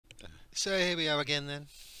So here we are again then,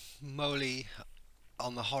 Moley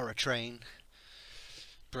on the horror train,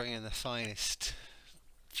 bringing the finest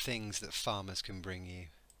things that farmers can bring you.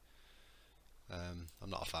 I'm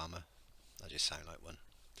not a farmer, I just sound like one.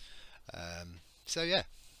 So yeah,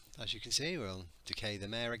 as you can see we're on Decay the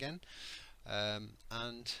Mayor again,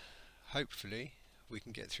 and hopefully we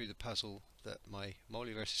can get through the puzzle that my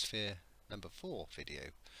Moley vs Fear number 4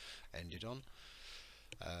 video ended on,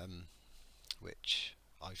 which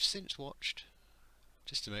I've since watched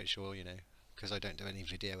just to make sure, because I don't do any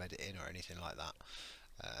video editing or anything like that,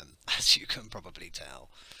 as you can probably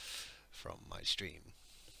tell from my stream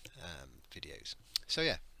videos. So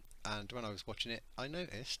yeah, and when I was watching it I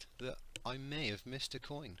noticed that I may have missed a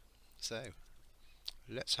coin, so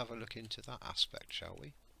let's have a look into that aspect, shall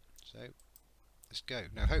we? So let's go.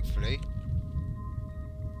 Now hopefully,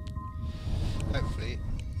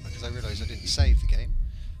 because I realised I didn't save the game,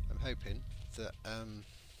 I'm hoping that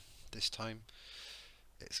this time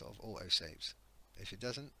it sort of auto saves. If it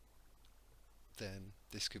doesn't, then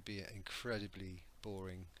this could be an incredibly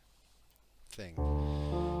boring thing.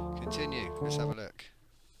 Continue, let's have a look.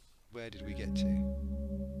 Where did we get to?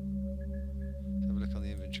 Let's have a look on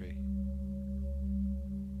the inventory.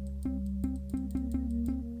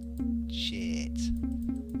 Shit.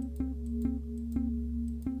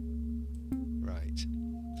 Right.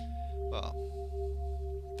 Well,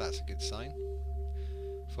 that's a good sign.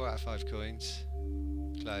 4 out of 5 coins.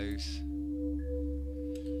 Close.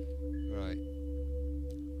 Right.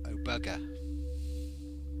 Oh bugger.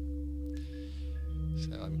 So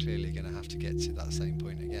I'm clearly going to have to get to that same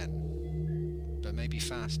point again, but maybe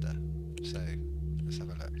faster. So let's have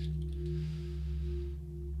a look.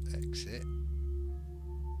 Exit.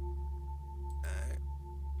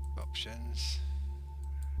 Options.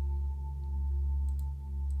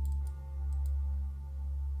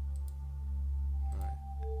 Right.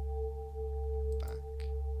 Back.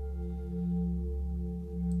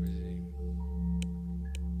 Resume.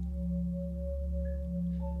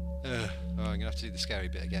 Oh, I'm going to have to do the scary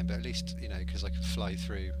bit again, but at least, because I can fly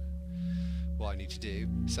through what I need to do.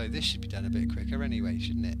 So this should be done a bit quicker anyway,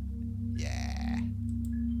 shouldn't it? Yeah.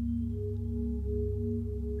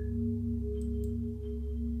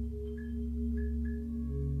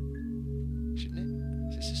 Shouldn't it?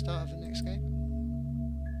 Is this the start of the next game?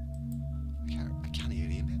 I can't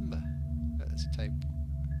really remember. But there's a tape.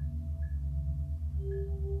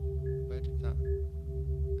 Where did that...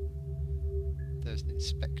 There's an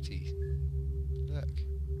inspectee. Look.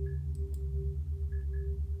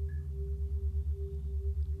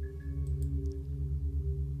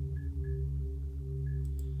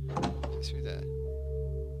 Is it through there?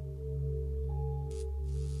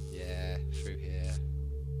 Yeah, through here.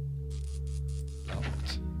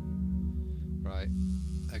 Locked. Right.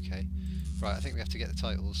 Okay. Right, I think we have to get the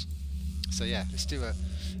titles. So yeah, let's do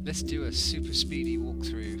a super speedy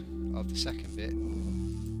walkthrough of the second bit.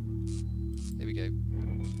 Here we go.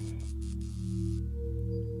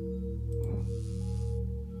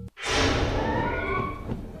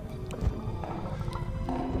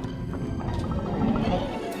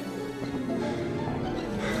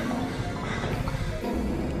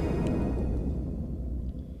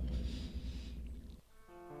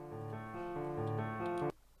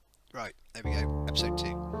 Right, there we go, episode 2.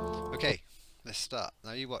 Okay, let's start.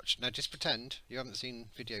 Now you watch. Now just pretend you haven't seen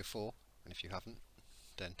video 4, and if you haven't,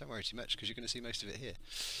 then don't worry too much, because you're going to see most of it here.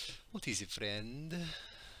 What is it, friend?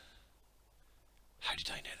 How did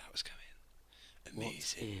I know that was coming?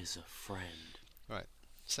 Amazing. What is a friend? Right,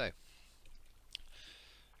 so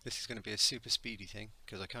this is going to be a super speedy thing,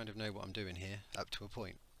 because I kind of know what I'm doing here, up to a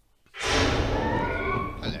point.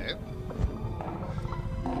 Hello?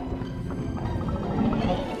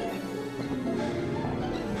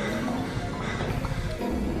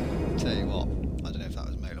 Tell you what, I don't know if that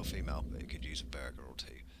was male or female, but it could use a burger or two.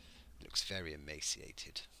 It looks very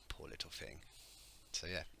emaciated, poor little thing. So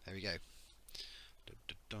yeah, there we go. Da,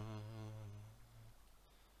 da, da.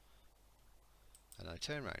 And I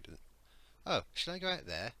turn around and... Oh, should I go out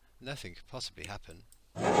there? Nothing could possibly happen.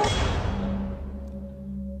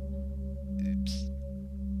 Oops.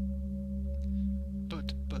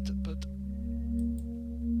 But...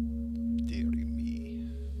 Dearie me.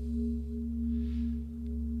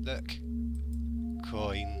 Look.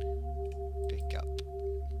 Coin. Pick up.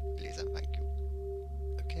 Please and thank you.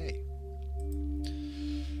 Okay.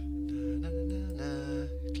 Na, na, na, na, na.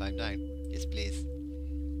 Climb down. Yes, please.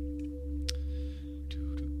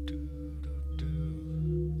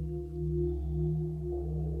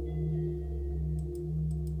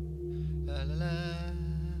 La la la.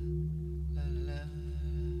 La la la.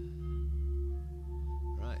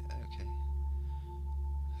 Right, okay.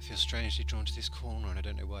 I feel strangely drawn to this corner and I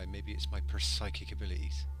don't know why. Maybe it's my psychic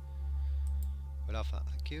abilities. We'll have that,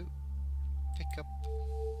 thank you. Pick up.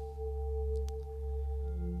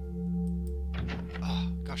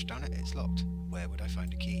 Oh, gosh darn it, it's locked. Where would I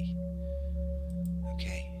find a key?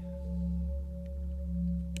 Okay.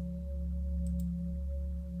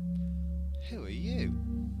 Who are you?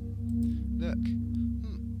 Look.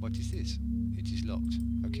 What is this? It is locked.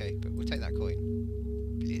 Okay, but we'll take that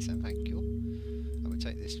coin. Please and thank you. I'm going to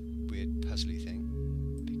take this weird puzzly thing.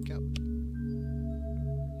 Pick up.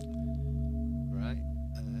 Right.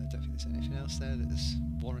 I don't think there's anything else there that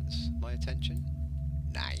warrants my attention.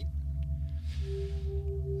 9.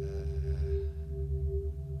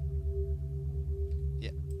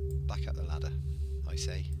 Yeah. Back up the ladder, I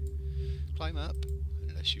say. Climb up.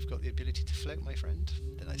 Unless you've got the ability to float, my friend,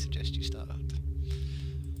 then I suggest you start.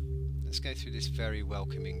 Let's go through this very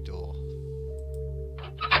welcoming door.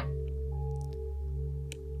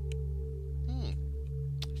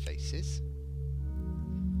 Faces.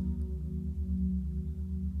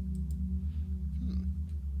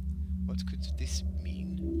 What could this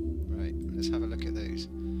mean? Right, let's have a look at those.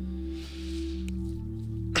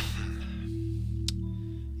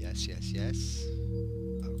 Yes, yes, yes.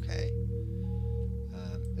 Okay.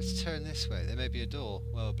 Let's turn this way. There may be a door.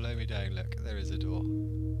 Well, blow me down, look. There is a door.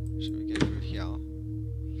 Shall we go through here?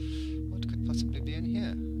 What could possibly be in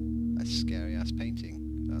here? A scary ass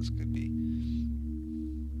painting. That could be.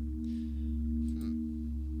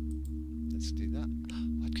 Let's do that.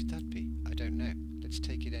 What could that be? I don't know. Let's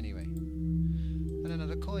take it anyway. And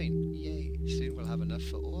another coin. Yay. Soon we'll have enough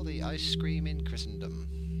for all the ice cream in Christendom.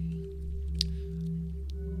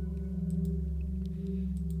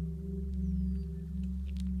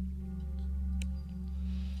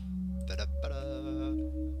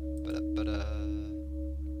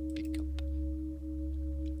 Pick up.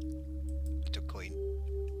 Little coin.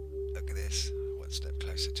 Look at this. One step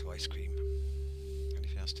closer to ice cream.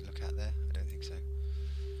 Anything else to look at there? I don't think so.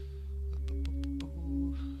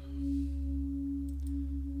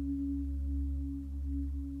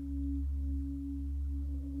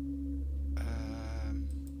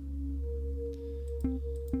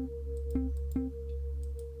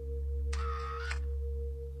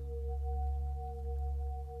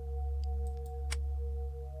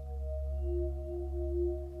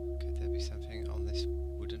 Could there be something on this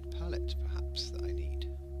wooden pallet, perhaps, that I need?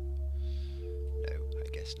 No, I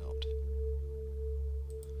guess not.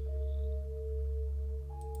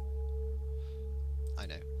 I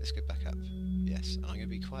know, let's go back up. Yes, I'm going to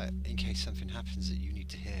be quiet in case something happens that you need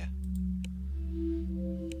to hear.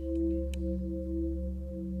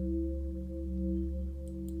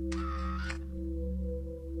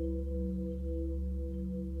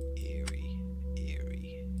 Eerie,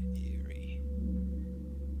 eerie, eerie.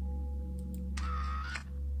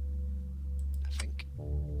 Nothing.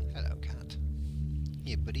 Hello, cat.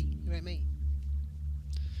 Here, buddy. You right, mate?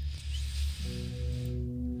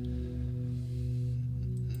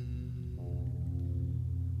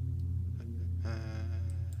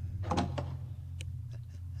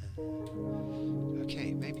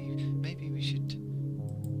 Okay, maybe we should.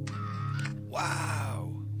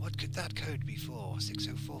 Wow! What could that code be for?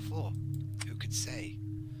 6044. Who could say?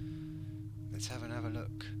 Let's have another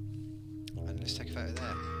look. And let's take a photo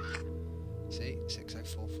there. See?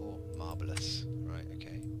 6044. Marvellous. Right,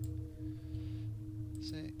 okay.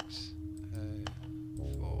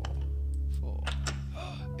 6044.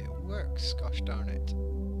 It works, gosh darn it.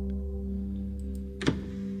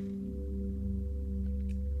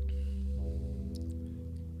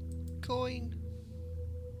 Coin.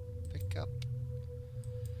 Pick up.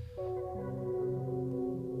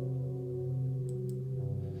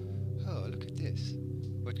 Oh, look at this.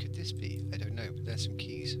 What could this be? I don't know, but there's some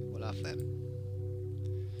keys. We'll have them.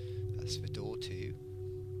 That's for door 2.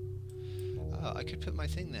 Oh, I could put my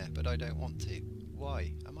thing there, but I don't want to.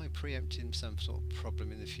 Why? Am I preempting some sort of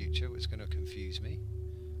problem in the future which is going to confuse me?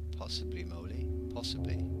 Possibly, Moley.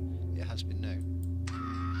 Possibly. It has been known.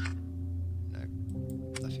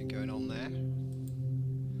 Nothing going on there.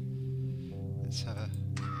 Let's have a.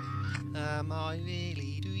 Am I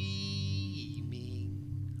really dreaming,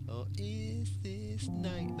 or is this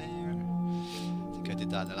nightmare? I think I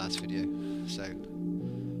did that in the last video. So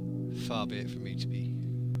far be it from me to be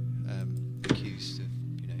accused of,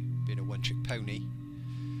 being a one-trick pony.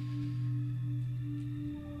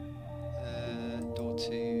 Door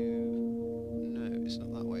 2. No, it's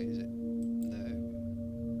not that way, is it? No.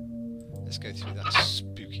 Let's go through that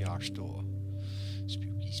spooky arse door.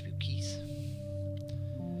 Spooky spookies.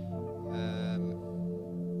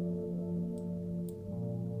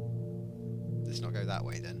 Let's not go that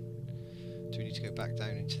way then. Do we need to go go back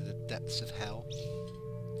down into the depths of hell.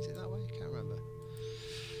 Is it that way? I can't remember.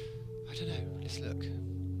 I don't know. Let's look.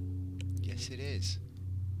 Yes, it is.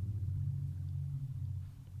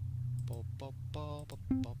 Bob, bob, bob, bob,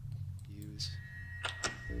 bob. Use.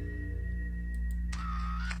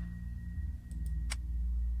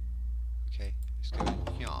 Okay, let's go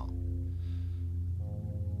in here.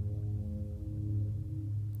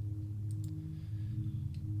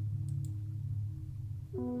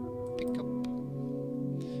 Pick up.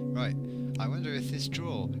 Right, I wonder if this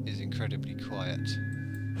drawer is incredibly quiet.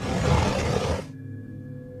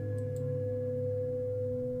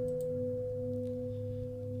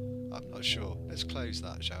 I'm not sure. Let's close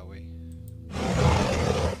that, shall we?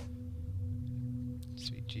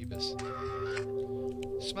 Sweet Jeebus.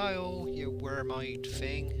 Smile, you worm-eyed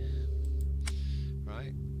thing.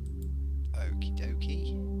 Right. Okie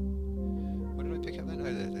dokie. What did I pick up then?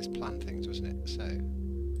 Oh, there's plant things, wasn't it? So,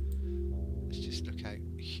 let's just look out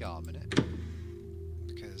here a minute.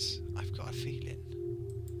 Because I've got a feeling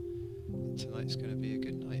tonight's going to be a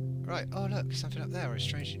good night. Right, oh look, something up there is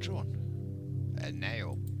strangely drawn. A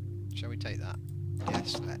nail. Shall we take that?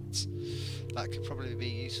 Yes, let's. That could probably be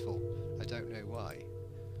useful. I don't know why.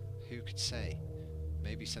 Who could say?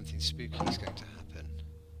 Maybe something spooky is going to happen.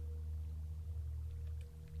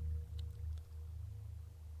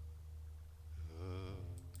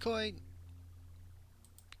 Coin!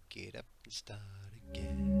 Get up and start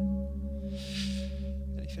again.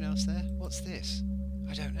 Anything else there? What's this?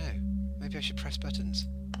 I don't know. Maybe I should press buttons.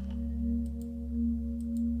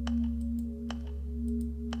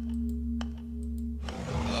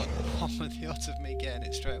 What were the odds of me getting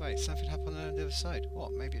it straight away? Something happened on the other side.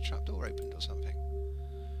 What? Maybe a trapdoor opened or something?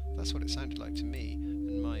 That's what it sounded like to me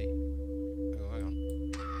and my... Oh, hang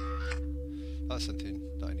on. That's something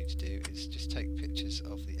that I need to do, is just take pictures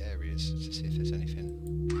of the areas to see if there's anything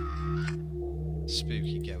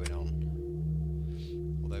spooky going on.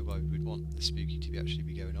 Although why we'd want the spooky to actually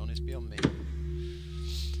be going on is beyond me.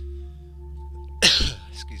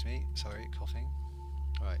 Excuse me, sorry, coughing.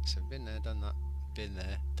 Right, so been there, done that. Been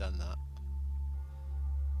there, done that.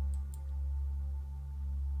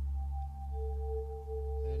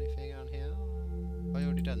 Anything on here? Have I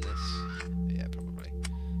already done this? Yeah, probably.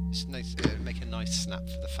 It's nice. Make a nice snap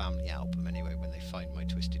for the family album anyway when they find my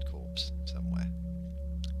twisted corpse somewhere.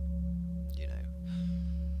 You know.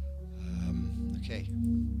 Okay.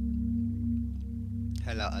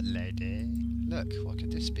 Hello, lady. Look, what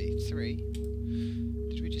could this be? 3?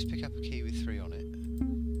 Did we just pick up a key with 3 on it?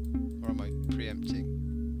 Or am I preempting?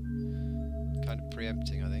 Kind of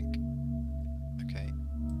preempting, I think. Okay.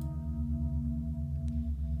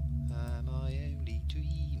 Am I only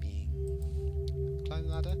dreaming? Climb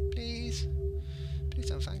the ladder, please. Please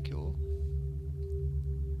and thank you all.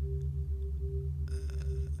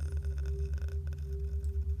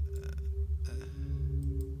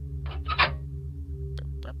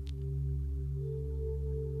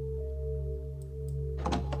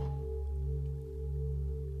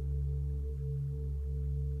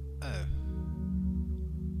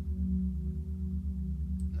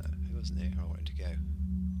 Wasn't there? I wanted to go.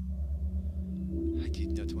 I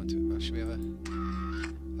did not want to. Should we have a...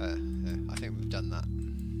 I think we've done that.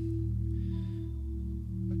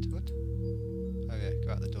 What? Oh yeah,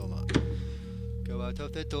 go out the door, Mark. Go out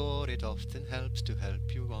of the door, it often helps to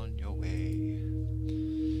help you on your way.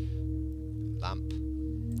 Lamp.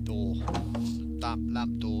 Door.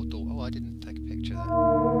 Lamp, door. Oh, I didn't take a picture there.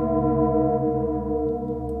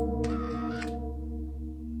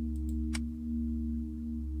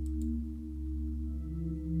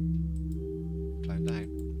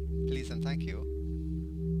 And thank you.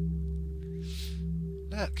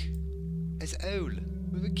 Look, it's Owl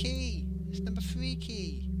with a key. It's number 3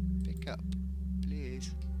 key. Pick up,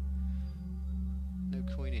 please. No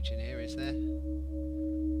coinage in here, is there?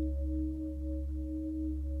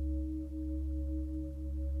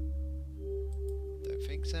 Don't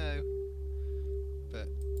think so. But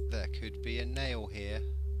there could be a nail here.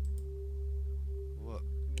 What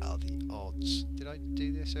are the odds? Did I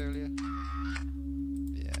do this earlier?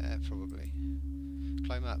 Yeah, probably.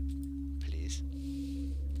 Climb up, please.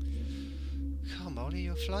 Come on,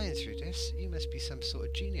 you're flying through this. You must be some sort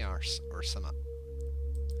of genius or something.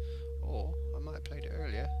 Or, I might have played it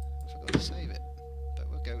earlier. I forgot to save it. But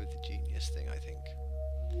we'll go with the genius thing, I think.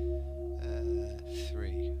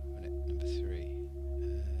 3. Number 3.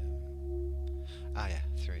 Ah yeah,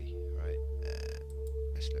 3. Right.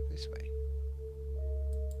 Let's look this way.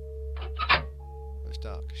 It was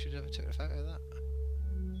dark. Should have took a photo of that.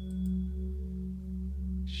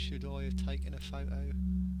 Should I have taken a photo?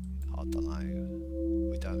 I don't know.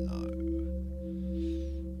 We don't know.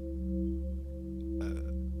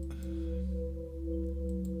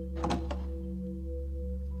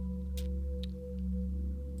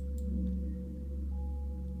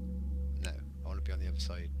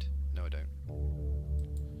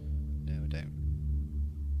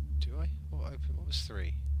 Do I? What was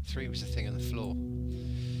 3? 3 was the thing on the floor.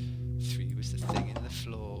 3 was the thing in the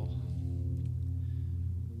floor.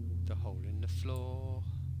 The hole in the floor.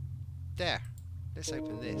 There. Let's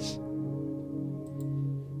open this.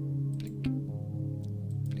 Blink.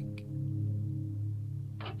 Blink.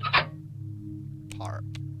 Parp.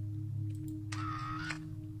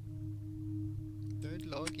 Don't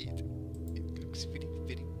like it. It looks very,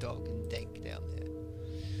 very dark and dank down there.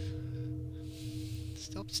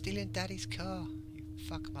 Stop stealing Daddy's car, you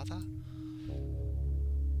fuck mother.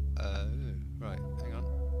 Oh, right, hang on.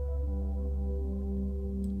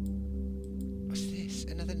 What's this?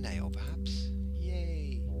 Another nail, perhaps?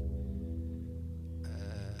 Yay!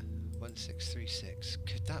 1636.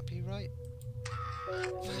 Could that be right?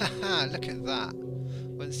 Haha, look at that!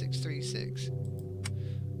 1636.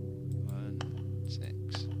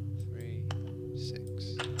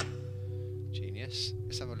 1636. Genius.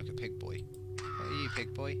 Let's have a look at Pig Boy. What are you,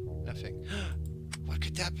 Pig Boy? Nothing. What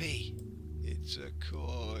could that be? It's a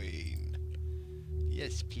coin.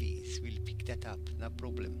 Yes, please. We'll pick that up. No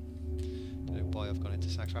problem. Don't know why I've gone into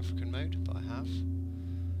South African mode, but I have.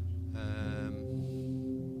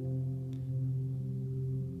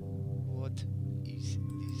 What is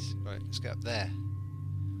this? Right, let's go up there.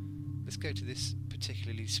 Let's go to this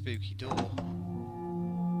particularly spooky door.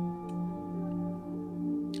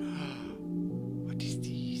 What is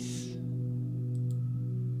this?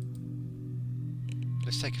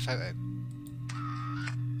 Let's take a photo.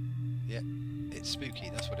 Yeah, it's spooky,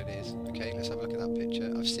 that's what it is. Okay, let's have a look at that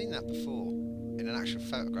picture. I've seen that before in an actual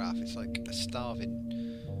photograph. It's like a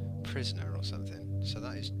starving prisoner or something. So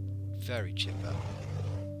that is very chipper.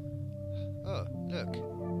 Oh, look.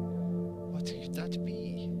 What could that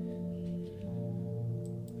be?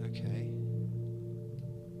 Okay.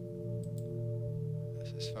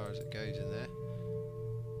 That's as far as it goes in there.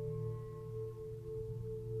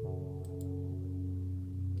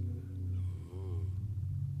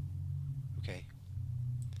 Okay.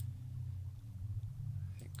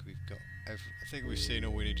 I think we've seen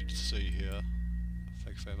all we needed to see here.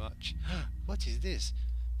 Thanks very much. What is this?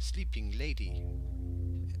 Sleeping lady.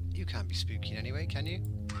 You can't be spooky anyway, can you?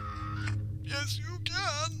 Yes, you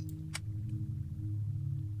can!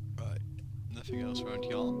 Right. Nothing else around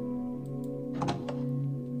here.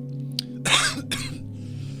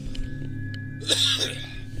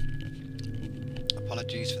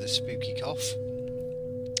 Apologies for the spooky cough.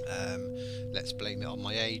 Let's blame it on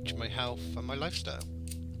my age, my health, and my lifestyle.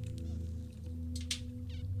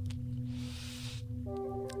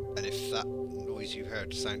 And if that noise you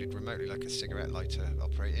heard sounded remotely like a cigarette lighter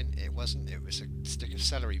operating, it wasn't. It was a stick of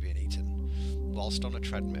celery being eaten whilst on a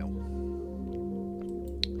treadmill.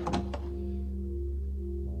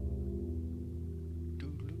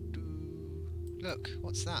 Look,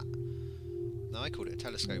 what's that? No, I called it a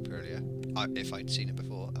telescope earlier. If I'd seen it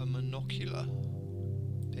before. A monocular.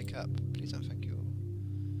 Pick up. Please and thank you.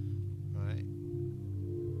 Right.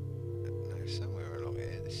 No, somewhere along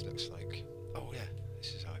here this looks like... Oh yeah,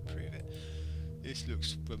 this is how I prove it. This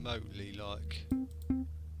looks remotely like...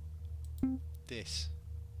 this.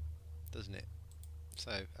 Doesn't it?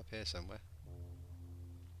 So, up here somewhere.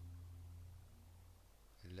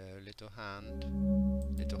 Hello, little hand.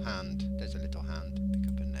 Little hand. There's a little hand. Pick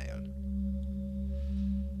up a nail.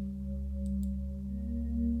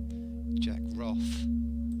 Jack Roth.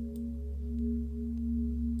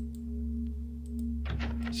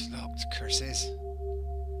 It's locked, curses.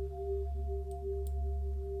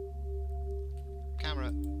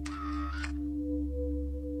 Camera.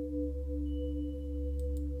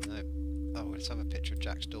 No. Oh, let's have a picture of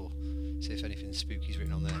Jack's door. See if anything spooky's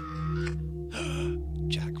written on there.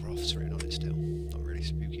 Jack Roth's written on it still. Not really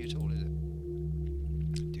spooky at all, is it?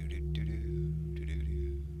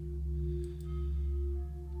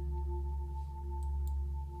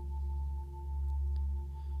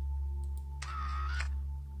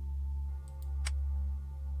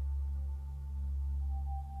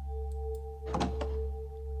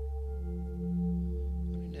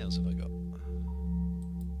 Have I got?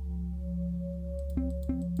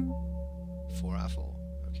 4 out of 4.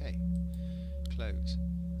 Okay. Close.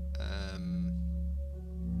 I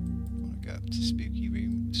want to go up to Spooky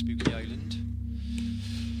Room, Spooky Island.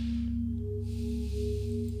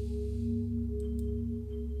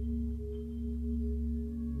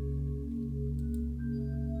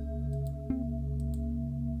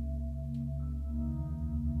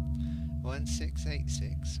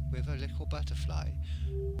 "1686 with a little butterfly."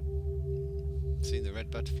 Seen the red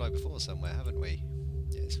butterfly before somewhere, haven't we?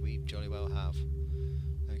 Yes, we jolly well have.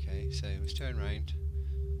 Okay, so let's turn round.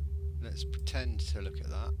 Let's pretend to look at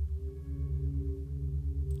that.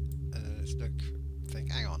 Let's look. Think.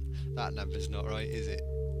 Hang on. That number's not right, is it?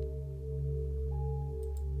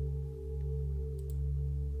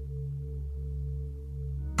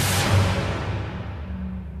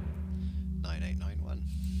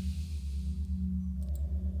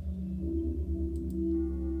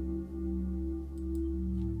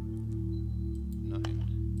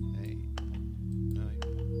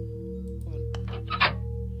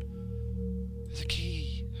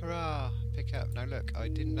 Now look, I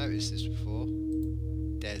didn't notice this before.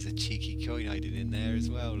 There's a cheeky coin hiding in there as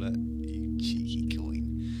well, look. You cheeky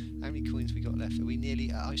coin. How many coins we got left? Are we nearly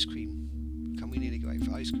at ice cream? Can we nearly go out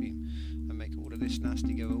for ice cream and make all of this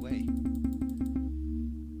nasty go away?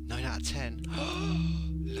 9 out of 10.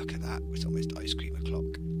 Look at that, it's almost ice cream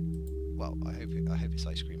o'clock. Well, I hope it's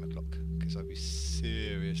ice cream o'clock, because I'd be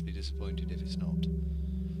seriously disappointed if it's not.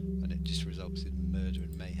 And it just results in murder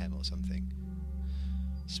and mayhem or something.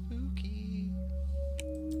 Spooky.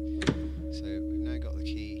 So we've now got the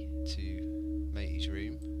key to Matey's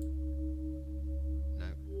room. No,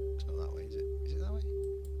 it's not that way, is it? Is it that way?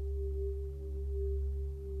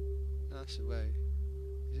 No, that's the way.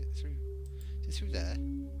 Is it through? Is it through there?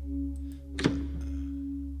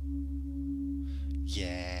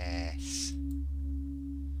 Yes.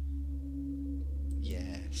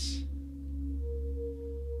 Yes.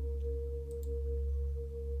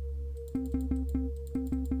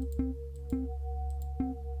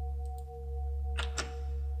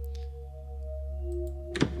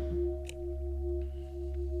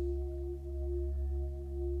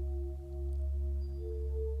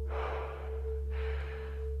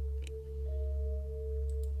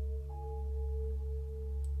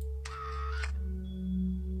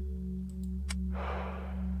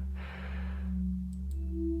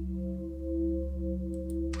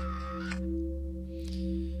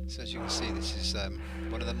 So as you can see, this is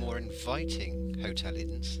one of the more inviting hotel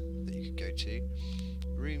inns that you could go to.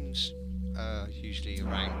 Rooms are usually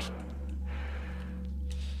around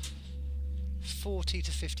 £40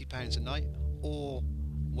 to £50 a night, or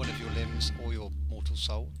one of your limbs or your mortal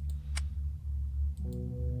soul.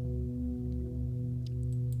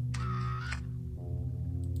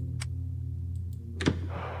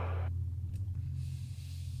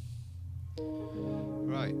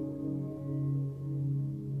 Right.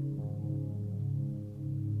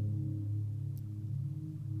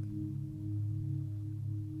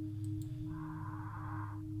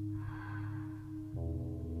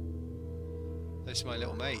 This is my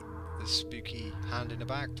little mate, the spooky hand in a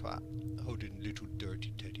bag twat, holding a little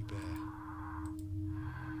dirty teddy bear.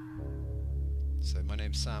 So my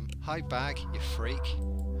name's Sam. Hi Bag, you freak.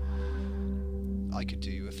 I could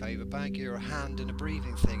do you a favour, Bag. You're a hand and a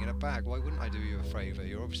breathing thing in a bag. Why wouldn't I do you a favour?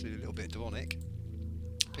 You're obviously a little bit demonic.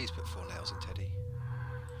 Please put 4 nails in Teddy.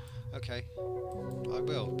 Okay, I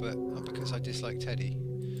will, but not because I dislike Teddy,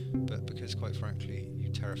 but because quite frankly you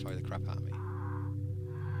terrify the crap out of me.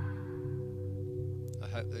 I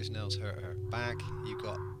hope those nails hurt her. Bag, you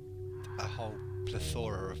got a whole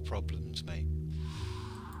plethora of problems, mate.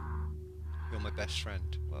 You're my best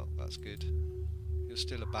friend. Well, that's good. You're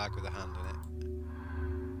still a bag with a hand in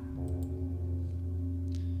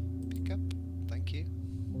it. Pick up. Thank you.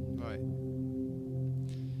 Right.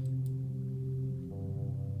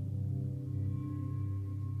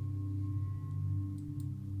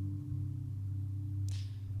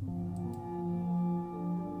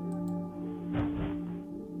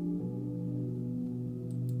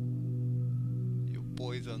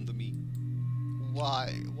 Boys under me.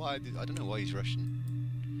 Why? Why did I don't know why he's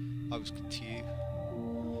Russian. I was good to you.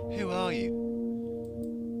 Who are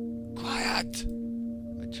you? Quiet!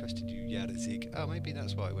 I trusted you, Yarazig. Oh, maybe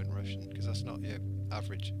that's why I went Russian, because that's not your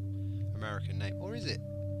average American name. Or is it?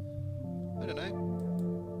 I don't know.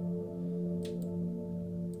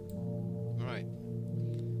 Right.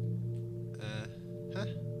 Huh?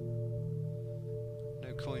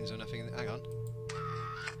 No coins or nothing. Hang on.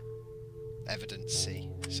 Evidence C,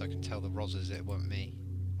 so I can tell the Rozzers it weren't me.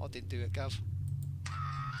 I didn't do it, Gov.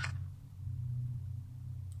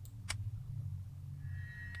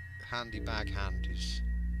 Handy bag hand is...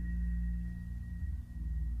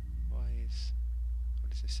 What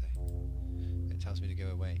does this say? It tells me to go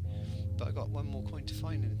away. But I got one more coin to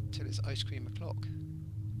find until it's ice cream o'clock.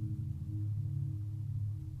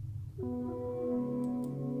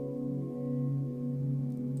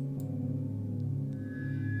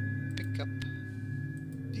 Up.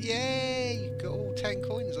 Yay! Got all 10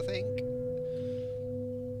 coins, I think.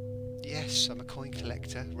 Yes, I'm a coin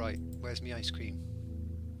collector. Right, where's my ice cream?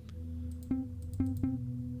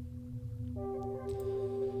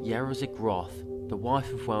 Yarozik Roth, the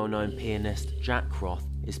wife of well-known pianist Jack Roth,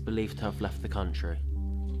 is believed to have left the country.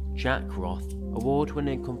 Jack Roth,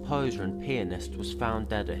 award-winning composer and pianist, was found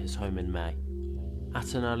dead at his home in May.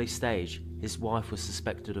 At an early stage, his wife was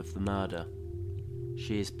suspected of the murder.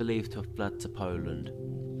 She is believed to have fled to Poland.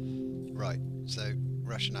 Right, so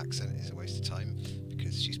Russian accent is a waste of time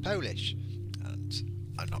because she's Polish, and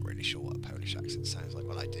I'm not really sure what a Polish accent sounds like.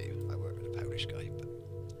 Well, I do. I work with a Polish guy, but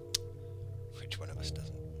which one of us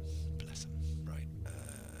doesn't? Bless him. Right,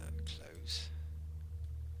 close.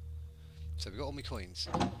 So we've got all my coins.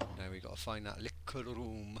 Now we've got to find that little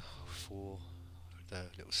room for the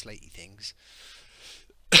little slatey things.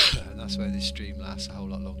 And that's where this stream lasts a whole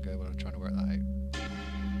lot longer when I'm trying to work that out.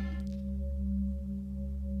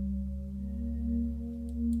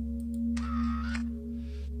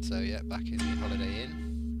 So yeah, back in the Holiday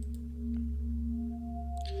Inn.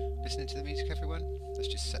 Listening to the music, everyone. Let's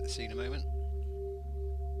just set the scene a moment.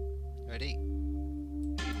 Ready?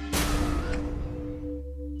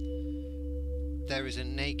 There is a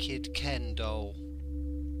naked Ken doll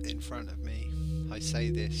in front of me. I say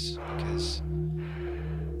this because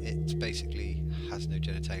it basically has no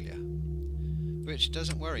genitalia, which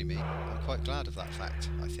doesn't worry me. I'm quite glad of that fact,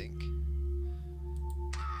 I think.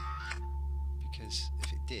 Because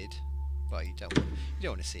if it did, well, you don't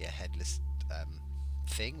want to see a headless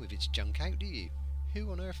thing with its junk out, do you?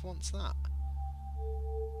 Who on earth wants that?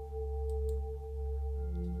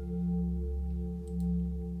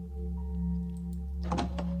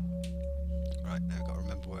 Right, now I've got to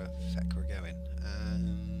remember where the heck we're going.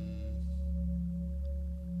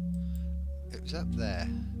 It was up there,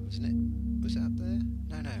 wasn't it? Was it up there?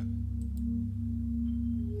 No, no.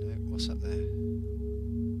 No, what's up there?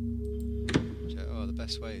 Oh, the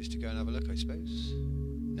best way is to go and have a look, I suppose.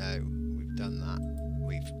 No, we've done that.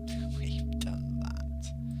 We've done that.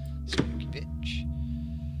 Spooky bitch.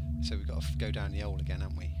 So we've got to go down the hole again,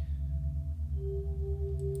 haven't we?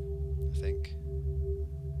 I think.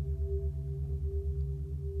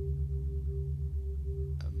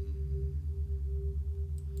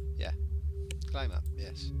 Yeah. Climb up,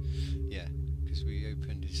 yes. Yeah, because we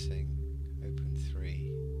opened his thing. Open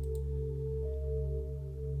 3.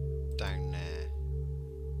 Down there.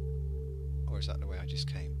 Or is that the way I just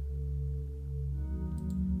came?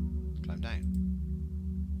 Climb down.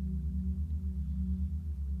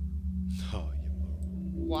 Oh, you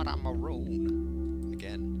what a maroon!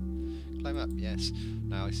 Again. Climb up, yes.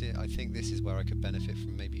 Now I see. I think this is where I could benefit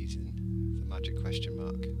from maybe using the magic question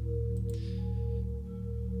mark.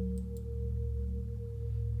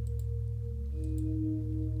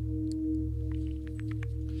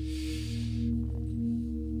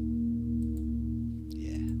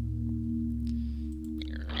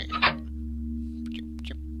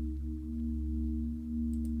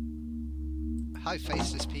 Hi,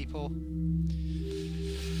 faceless people.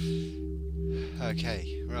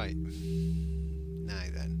 Okay, right. Now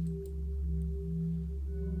then.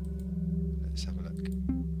 Let's have a look.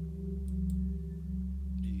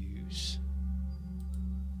 Use.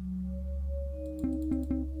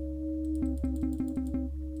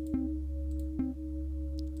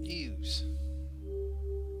 Use.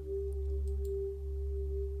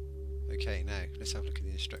 Okay, now let's have a look at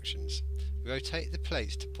the instructions. Rotate the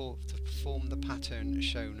plates to perform the pattern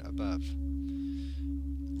shown above.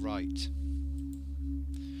 Right.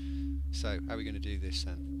 So, how are we going to do this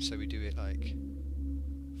then? So we do it like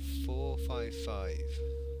 4, 5, 5.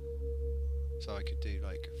 So I could do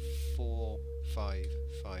like 4, 5,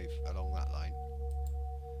 5 along that line.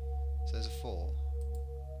 So there's a 4.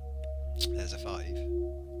 There's a 5.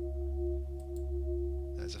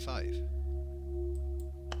 There's a 5.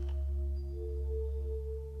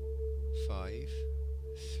 5,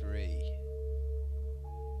 3.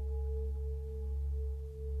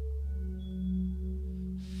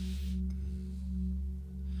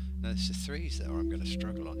 Now it's the 3s that I'm going to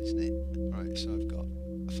struggle on, isn't it? Right, so I've got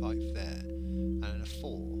a 5 there, and then a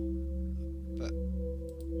 4. But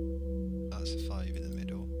that's a 5 in the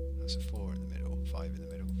middle, that's a 4 in the middle, 5 in the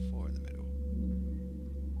middle, 4 in the middle.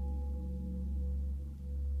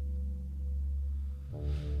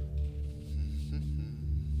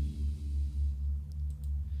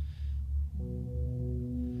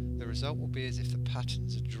 The result will be as if the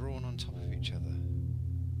patterns are drawn on top of each other.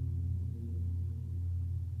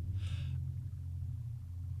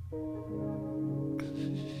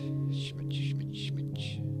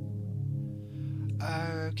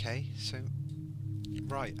 Okay, so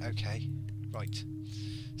right, okay, right.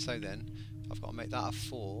 So then I've got to make that a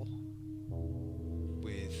 4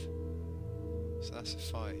 with, so that's a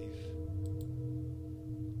 5.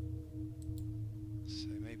 So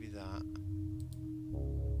maybe that.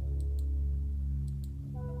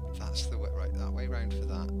 That's the way, right, that way round for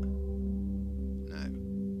that. No.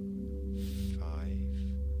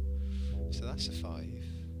 So that's a 5.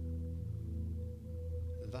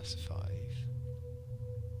 And that's a 5.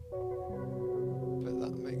 But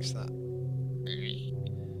that makes that...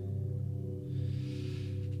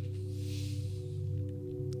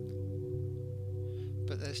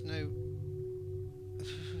 But there's no...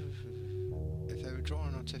 If they were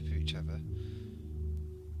drawn on top of each other,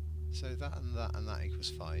 so that and that and that equals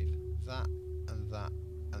 5. That and that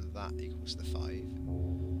and that equals the 5.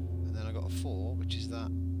 And then I got a 4, which is that.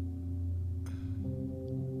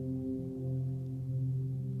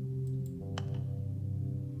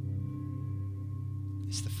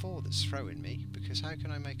 It's the 4 that's throwing me, because how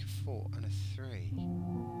can I make a 4 and a 3?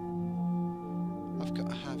 I've got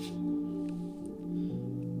to have...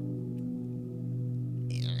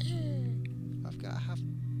 I've got to have...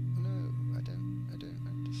 No, I don't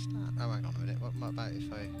understand. Oh, hang on a minute. What about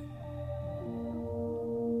if I...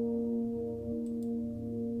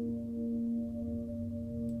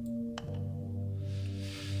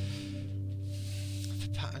 The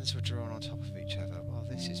patterns were drawn on top of each other. Well,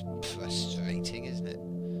 this is frustrating, isn't it?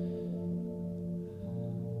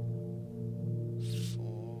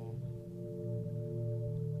 4.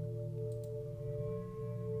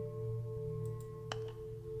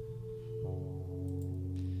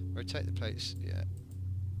 Rotate the plates, yeah.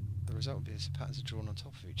 The result will be as the patterns are drawn on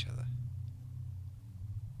top of each other.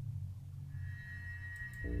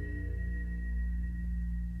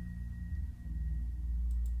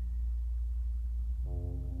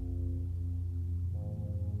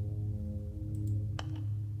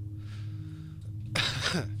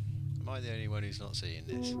 Am I the only one who's not seeing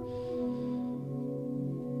this?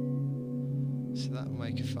 So that will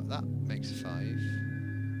make a that makes a 5.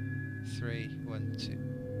 3, 1, 2.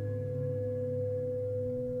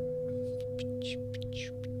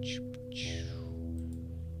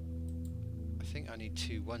 I think I need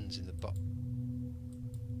 2 1s in the box.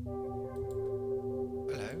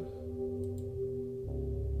 Hello?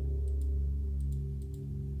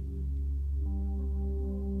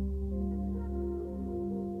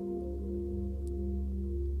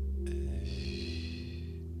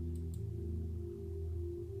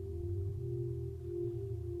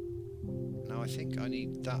 Now I think I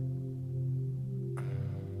need that.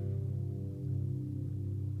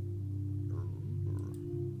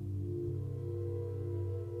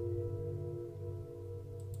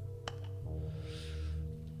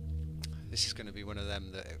 This is going to be one of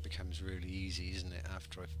them that it becomes really easy, isn't it,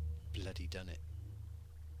 after I've bloody done it.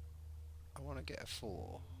 I want to get a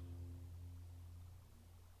 4.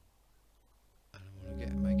 And I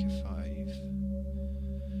want to make a 5.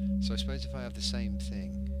 So I suppose if I have the same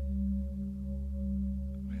thing...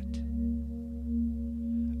 Red.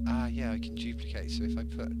 Ah, yeah, I can duplicate. So if I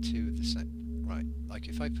put 2 of the same... Right, like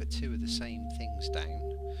if I put 2 of the same things down,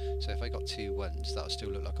 so if I got 2 1s, that'll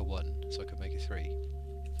still look like a 1, so I could make a 3.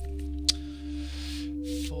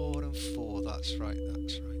 4 and 4, that's right,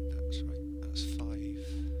 that's right, that's right, that's 5.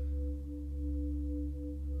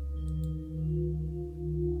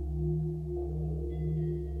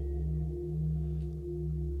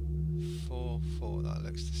 4, 4, that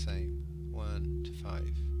looks the same. 1 to 5. 1,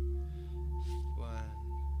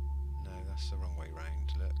 no, that's the wrong way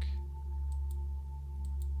round, look.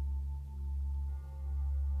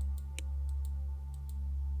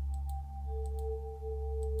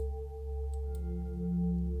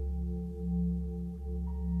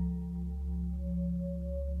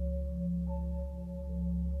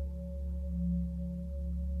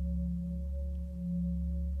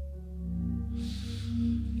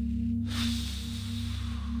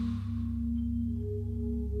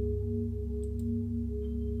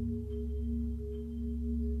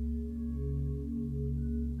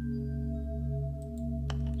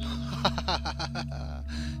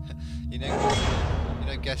 you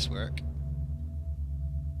know, guesswork.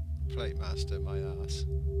 Plate master, my ass.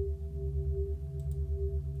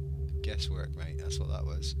 Guesswork, mate. That's what that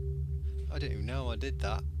was. I didn't even know I did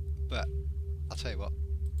that, but I'll tell you what.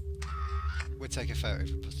 We'll take a photo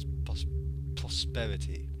for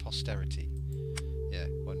posterity. Yeah,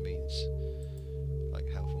 one means like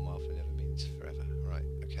health and wealth, and the other means forever. Right?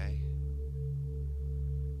 Okay.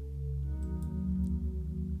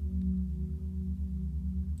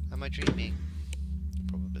 Am I dreaming?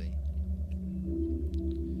 Probably.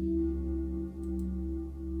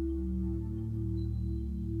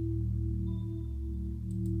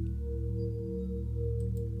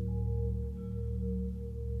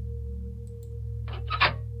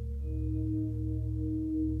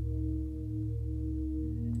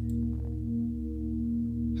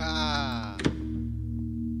 Ah!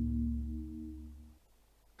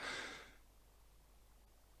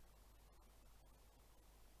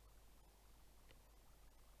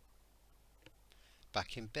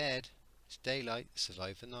 Back in bed. It's daylight.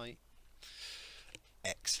 Survive the night.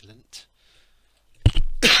 Excellent.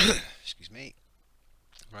 Excuse me.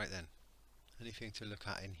 Right then. Anything to look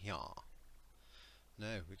at in here?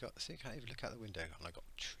 No, we got. See, I can't even look out the window, and I got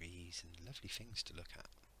trees and lovely things to look at.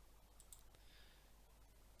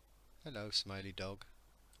 Hello, smiley dog.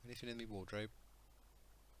 Anything in my wardrobe?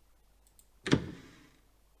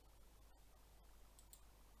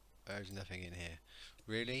 There's nothing in here.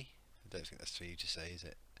 Really? I don't think that's for you to say, is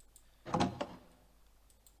it?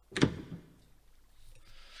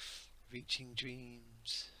 Reaching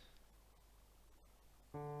dreams.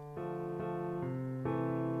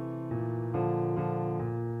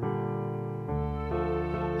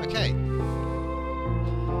 Okay.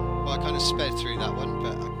 Well, I kind of sped through that one,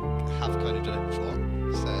 but I have kind of done it before.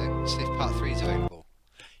 So, see if part 3 is available.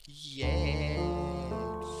 Yes!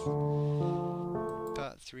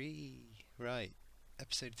 Part 3. Right.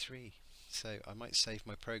 Episode 3. So, I might save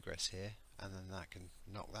my progress here, and then that can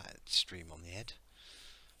knock that stream on the head.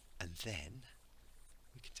 And then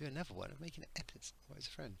we can do another one of making edits. What is a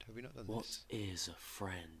friend? Have we not done this? What is a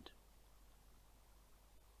friend?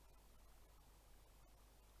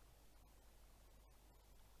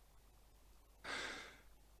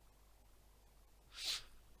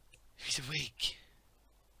 He's awake.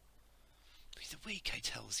 He's awake, I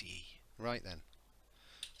tells ye. Right then.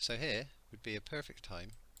 So here would be a perfect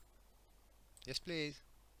time. Yes, please.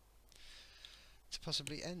 To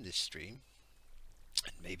possibly end this stream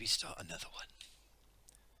and maybe start another one.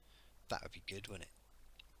 That would be good, wouldn't it?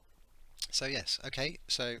 So yes, okay,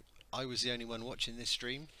 so I was the only one watching this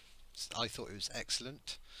stream. I thought it was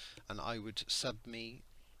excellent, and I would sub me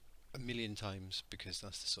 1,000,000 times because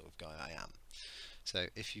that's the sort of guy I am. So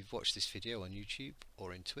if you've watched this video on YouTube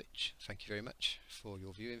or in Twitch, thank you very much for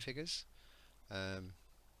your viewing figures. Don't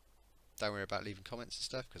worry about leaving comments and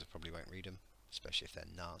stuff because I probably won't read them, especially if they're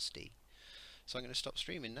nasty. So I'm going to stop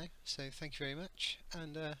streaming now, so thank you very much,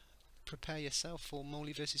 and prepare yourself for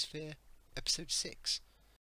Moley vs. Fear episode 6.